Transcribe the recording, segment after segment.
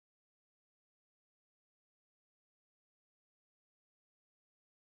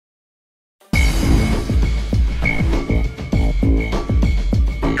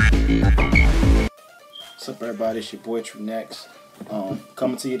What's up, everybody? It's your boy True Next.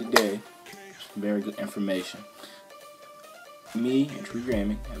 Coming to you today. Some very good information. Me and True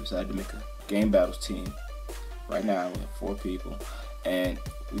Gaming have decided to make a GameBattles team. Right now, we have 4 people, and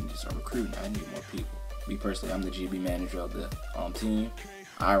we need to start recruiting. I need more people. Me personally, I'm the GB manager of the team.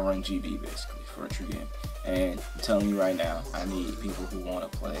 I run GB basically for True Gaming, and I'm telling you right now, I need people who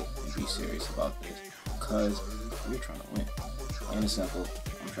want to play and be serious about this because we're trying to win. Plain and simple.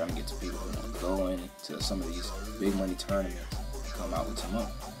 I'm trying to get to people who want to go into some of these big money tournaments and come out with some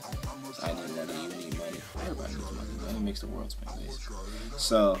money. So I need money, you need money, everybody needs money. Money makes the world spin, basically.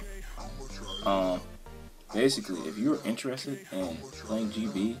 So, basically, if you're interested in playing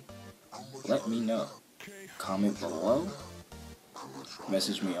GB, let me know. Comment below.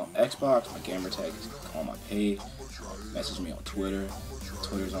 Message me on Xbox. My gamer tag is on my page. Message me on Twitter.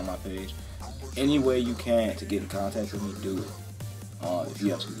 Twitter's on my page. Any way you can to get in contact with me, do it. If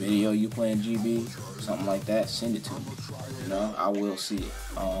you have some video you playing GB, something like that, send it to me. You know, I will see it.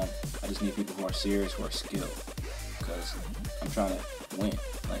 I just need people who are serious, who are skilled, because I'm trying to win,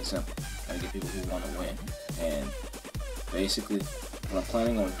 plain and simple. I'm trying to get people who want to win. And basically, what I'm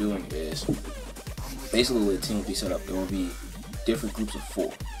planning on doing is, basically the team will be set up. There will be different groups of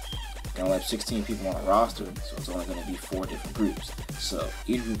 4. I only have 16 people on a roster, so it's only going to be 4 different groups. So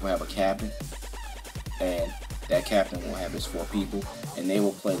each group will have a captain, and that captain will have his 4 people, and they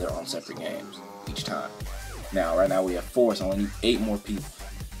will play their own separate games each time. Now, right now we have 4, so I only need 8 more people.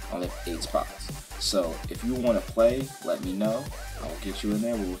 I only have 8 spots. So if you want to play, let me know. I will get you in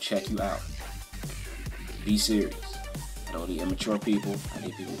there. We will check you out. Be serious. I don't need immature people. I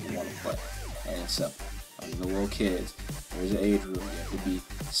need people who want to play. And it's simple. I need the little kids. There's an age rule. You have to be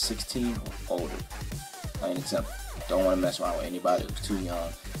 16 or older. Plain and simple. Don't want to mess around with anybody who's too young,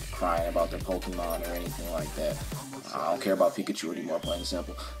 crying about their Pokemon or anything like that. I don't care about Pikachu anymore, plain and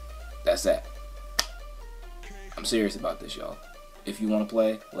simple. That's that. I'm serious about this, y'all. If you want to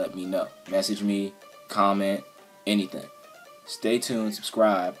play, let me know. Message me, comment, anything. Stay tuned,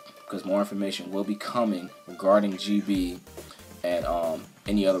 subscribe, because more information will be coming regarding GB and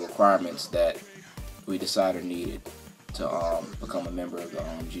any other requirements that we decide are needed to become a member of the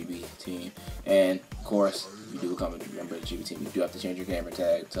GB team. And of course, if you do become a member of the GB team, you do have to change your gamer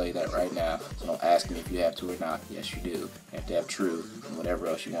tag. I'll tell you that right now. So don't ask me if you have to or not. Yes, you do. You have to have True and whatever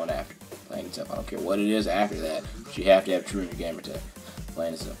else you want after. Plain and simple. I don't care what it is after that, but you have to have True in your gamer tag.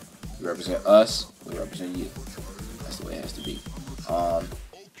 Plain and simple. You represent us, we represent you. That's the way it has to be.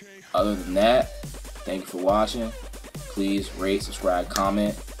 Other than that, thank you for watching. Please rate, subscribe,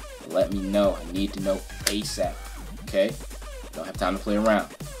 comment. Let me know. I need to know ASAP. Okay? Don't have time to play around.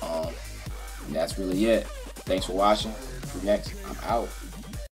 And that's really it. Thanks for watching. True Next, I'm out.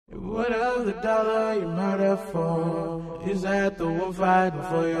 What of the dollar you murder for? Is that the one fighting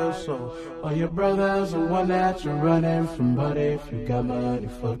for your soul? Or your brother's the one that you're running from? But if you got money,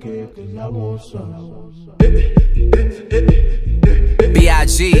 fuck it, 'cause I want some.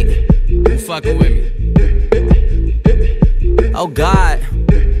 B.I.G. Who fucking with me? Oh God.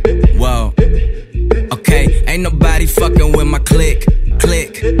 Whoa. Okay, ain't nobody fucking with my click,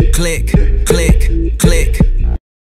 click, click, click.